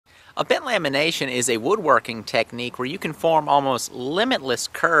A bent lamination is a woodworking technique where you can form almost limitless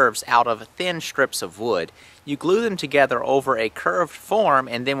curves out of thin strips of wood. You glue them together over a curved form,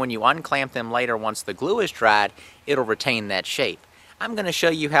 and then when you unclamp them later once the glue is dried, it'll retain that shape. I'm going to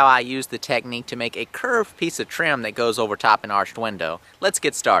show you how I use the technique to make a curved piece of trim that goes over top an arched window. Let's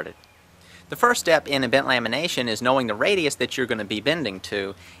get started. The first step in a bent lamination is knowing the radius that you're going to be bending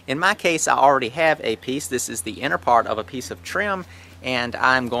to. In my case, I already have a piece. This is the inner part of a piece of trim, and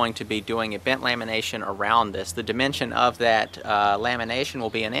I'm going to be doing a bent lamination around this. The dimension of that lamination will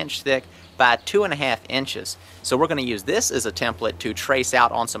be 1 inch thick by 2.5 inches. So we're going to use this as a template to trace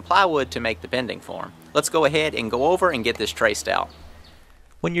out on some plywood to make the bending form. Let's go ahead and go over and get this traced out.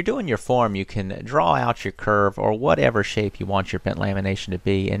 When you're doing your form, you can draw out your curve or whatever shape you want your bent lamination to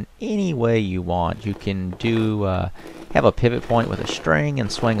be in any way you want. You can do have a pivot point with a string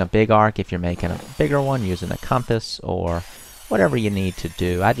and swing a big arc if you're making a bigger one using a compass or whatever you need to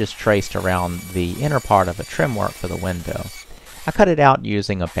do. I just traced around the inner part of a trim work for the window. I cut it out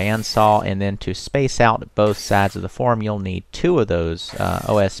using a bandsaw, and then to space out both sides of the form you'll need 2 of those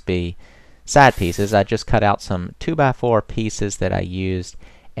OSB side pieces. I just cut out some 2x4 pieces that I used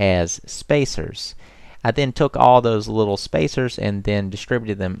as spacers. I then took all those little spacers and then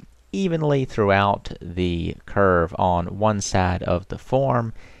distributed them evenly throughout the curve on one side of the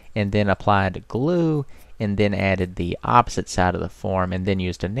form, and then applied glue, and then added the opposite side of the form, and then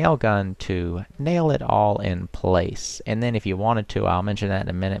used a nail gun to nail it all in place. And then if you wanted to, I'll mention that in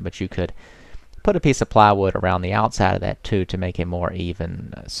a minute, but you could put a piece of plywood around the outside of that too to make a more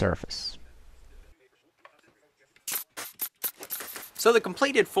even surface. So the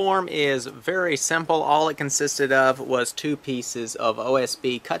completed form is very simple. All it consisted of was 2 pieces of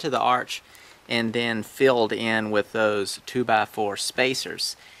OSB cut to the arch and then filled in with those 2x4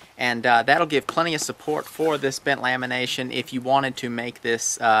 spacers. And that'll give plenty of support for this bent lamination. If you wanted to make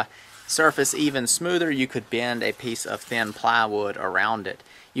this surface even smoother, you could bend a piece of thin plywood around it.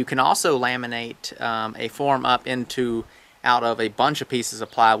 You can also laminate a form up out of a bunch of pieces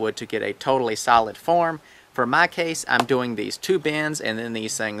of plywood to get a totally solid form. For my case, I'm doing these 2 bends, and then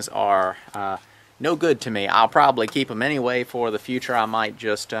these things are no good to me. I'll probably keep them anyway for the future. I might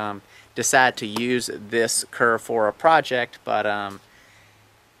just decide to use this curve for a project, but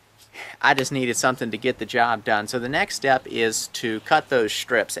I just needed something to get the job done. So the next step is to cut those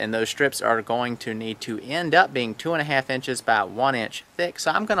strips, and those strips are going to need to end up being 2.5 inches by 1 inch thick.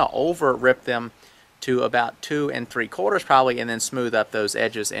 So I'm going to over rip them to about 2 3/4 probably, and then smooth up those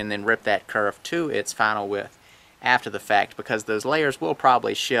edges and then rip that curve to its final width after the fact, because those layers will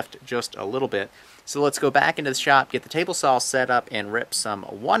probably shift just a little bit. So let's go back into the shop, get the table saw set up, and rip some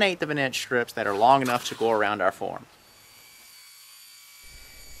 1/8 of an inch strips that are long enough to go around our form.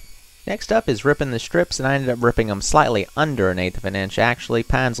 Next up is ripping the strips, and I ended up ripping them slightly under 1/8 of an inch. Actually,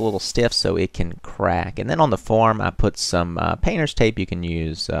 pine's a little stiff so it can crack. And then on the form I put some painter's tape. You can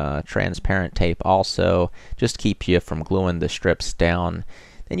use transparent tape also, just keep you from gluing the strips down.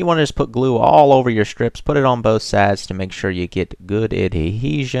 Then you want to just put glue all over your strips, put it on both sides to make sure you get good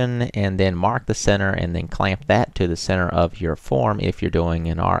adhesion, and then mark the center and then clamp that to the center of your form if you're doing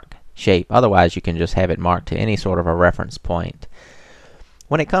an arc shape. Otherwise you can just have it marked to any sort of a reference point.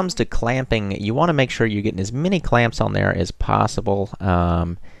 When it comes to clamping, you want to make sure you're getting as many clamps on there as possible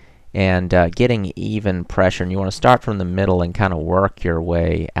and getting even pressure. And you want to start from the middle and kind of work your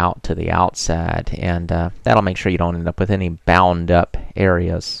way out to the outside, and that'll make sure you don't end up with any bound up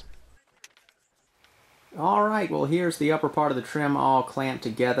areas. Alright, well here's the upper part of the trim all clamped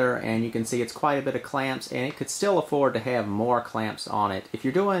together, and you can see it's quite a bit of clamps, and it could still afford to have more clamps on it. If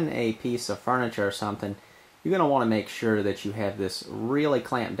you're doing a piece of furniture or something, you're going to want to make sure that you have this really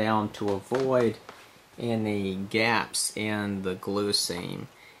clamped down to avoid any gaps in the glue seam.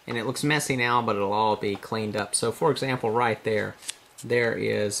 And it looks messy now, but it'll all be cleaned up. So for example, right there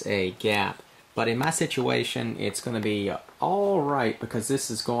is a gap. But in my situation, it's going to be alright, because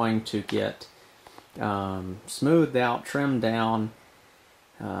this is going to get smoothed out, trimmed down,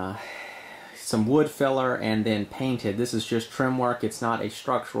 some wood filler, and then painted. This is just trim work. It's not a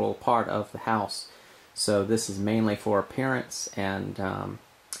structural part of the house. So this is mainly for appearance, and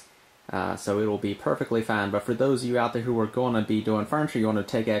so it will be perfectly fine. But for those of you out there who are going to be doing furniture, you want to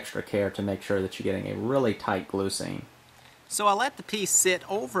take extra care to make sure that you're getting a really tight glue seam. So I let the piece sit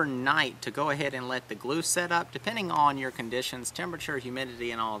overnight to go ahead and let the glue set up. Depending on your conditions, temperature,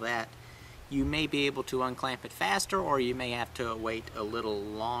 humidity, and all that, you may be able to unclamp it faster, or you may have to wait a little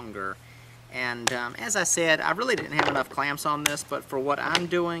longer. And as I said, I really didn't have enough clamps on this, but for what I'm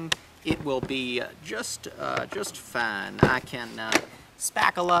doing, it will be just fine. I can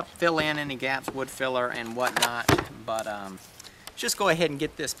spackle up, fill in any gaps, wood filler, and whatnot. But just go ahead and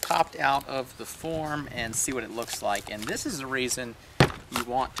get this popped out of the form and see what it looks like. And this is the reason you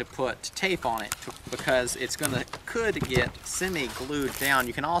want to put tape on it, because it's could get semi-glued down.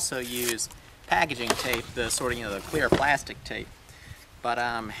 You can also use packaging tape, the sort of, the clear plastic tape.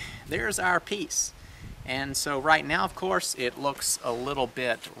 But there's our piece. And so right now, of course, it looks a little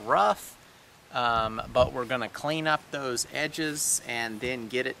bit rough, but we're going to clean up those edges and then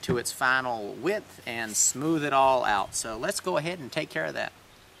get it to its final width and smooth it all out. So let's go ahead and take care of that.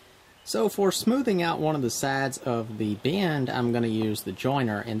 So for smoothing out one of the sides of the bend, I'm going to use the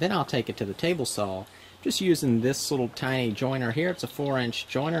joiner, and then I'll take it to the table saw. Just using this little tiny joiner here. It's a 4-inch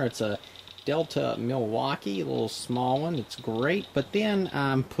joiner. It's a Delta Milwaukee, a little small one. It's great. But then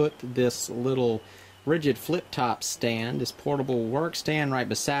put this little rigid flip top stand, this portable work stand right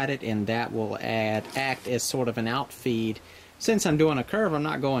beside it, and that will act as sort of an outfeed. Since I'm doing a curve, I'm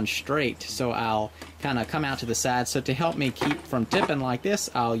not going straight, so I'll kind of come out to the side. So to help me keep from tipping like this,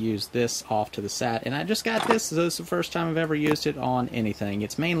 I'll use this off to the side. And I just got this. This is the first time I've ever used it on anything.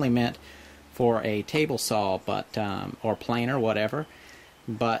 It's mainly meant for a table saw, but or planer, whatever.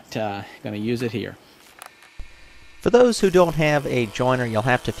 But going to use it here. For those who don't have a joiner, you'll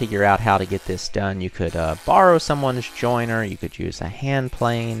have to figure out how to get this done. You could borrow someone's joiner, you could use a hand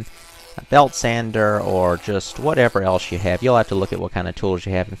plane, a belt sander, or just whatever else you have. You'll have to look at what kind of tools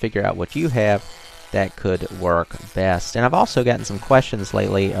you have and figure out what you have that could work best. And I've also gotten some questions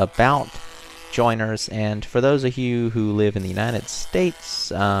lately about joiners, and for those of you who live in the United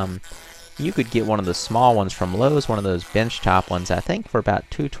States, you could get one of the small ones from Lowe's, one of those bench top ones, I think for about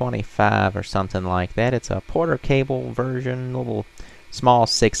 $2.25 or something like that. It's a Porter cable version, little small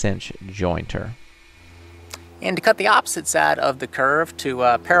 6-inch jointer. And to cut the opposite side of the curve,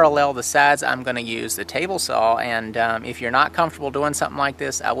 to parallel the sides, I'm going to use the table saw. And if you're not comfortable doing something like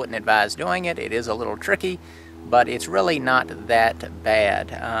this, I wouldn't advise doing it. It is a little tricky, but it's really not that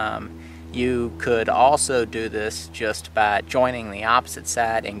bad. You could also do this just by joining the opposite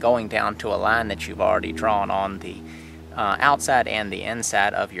side and going down to a line that you've already drawn on the outside and the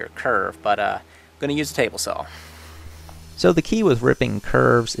inside of your curve. But I'm going to use a table saw. So the key with ripping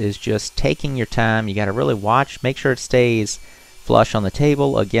curves is just taking your time. You got to really watch, make sure it stays flush on the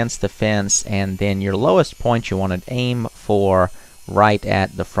table against the fence, and then your lowest point you want to aim for right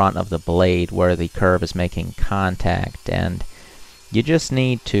at the front of the blade where the curve is making contact. And you just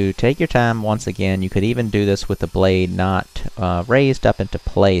need to take your time. Once again, you could even do this with the blade not raised up into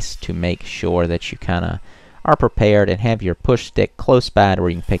place to make sure that you kind of are prepared and have your push stick close by to where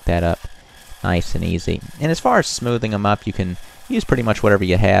you can pick that up nice and easy. And as far as smoothing them up, you can use pretty much whatever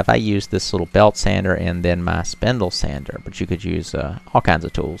you have. I use this little belt sander and then my spindle sander, but you could use all kinds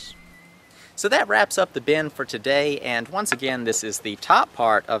of tools. So that wraps up the bend for today, and once again, this is the top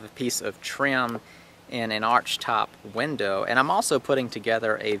part of a piece of trim in an arch top window, and I'm also putting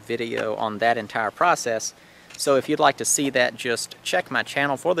together a video on that entire process. So if you'd like to see that, just check my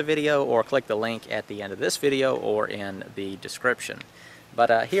channel for the video or click the link at the end of this video or in the description.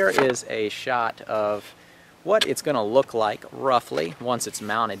 But here is a shot of what it's going to look like roughly once it's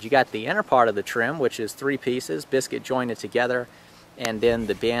mounted. You got the inner part of the trim, which is 3 pieces, biscuit jointed together, and then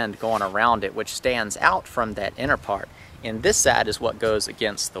the bend going around it, which stands out from that inner part. And this side is what goes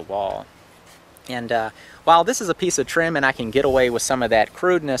against the wall. And while this is a piece of trim and I can get away with some of that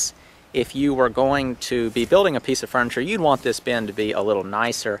crudeness, if you were going to be building a piece of furniture, you'd want this bend to be a little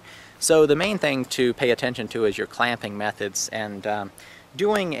nicer. So the main thing to pay attention to is your clamping methods, and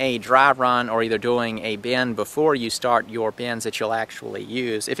doing a dry run or either doing a bend before you start your bends that you'll actually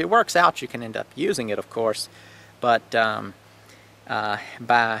use. If it works out, you can end up using it, of course, but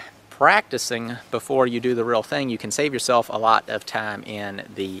by practicing before you do the real thing, you can save yourself a lot of time in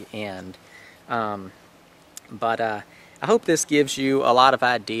the end. I hope this gives you a lot of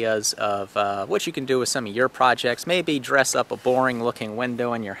ideas of what you can do with some of your projects. Maybe dress up a boring looking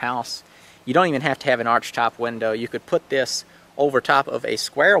window in your house. You don't even have to have an arch top window. You could put this over top of a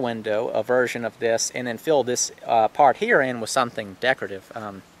square window, a version of this, and then fill this part here in with something decorative.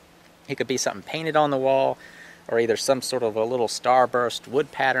 It could be something painted on the wall, or either some sort of a little starburst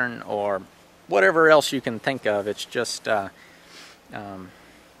wood pattern, or whatever else you can think of. It's just, you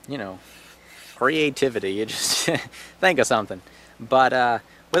know, creativity. You just think of something. But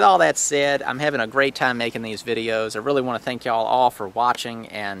with all that said, I'm having a great time making these videos. I really want to thank y'all all for watching,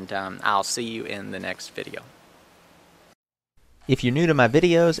 and I'll see you in the next video. If you're new to my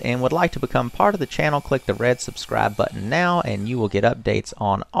videos and would like to become part of the channel, click the red subscribe button now and you will get updates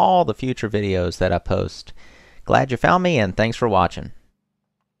on all the future videos that I post. Glad you found me, and thanks for watching.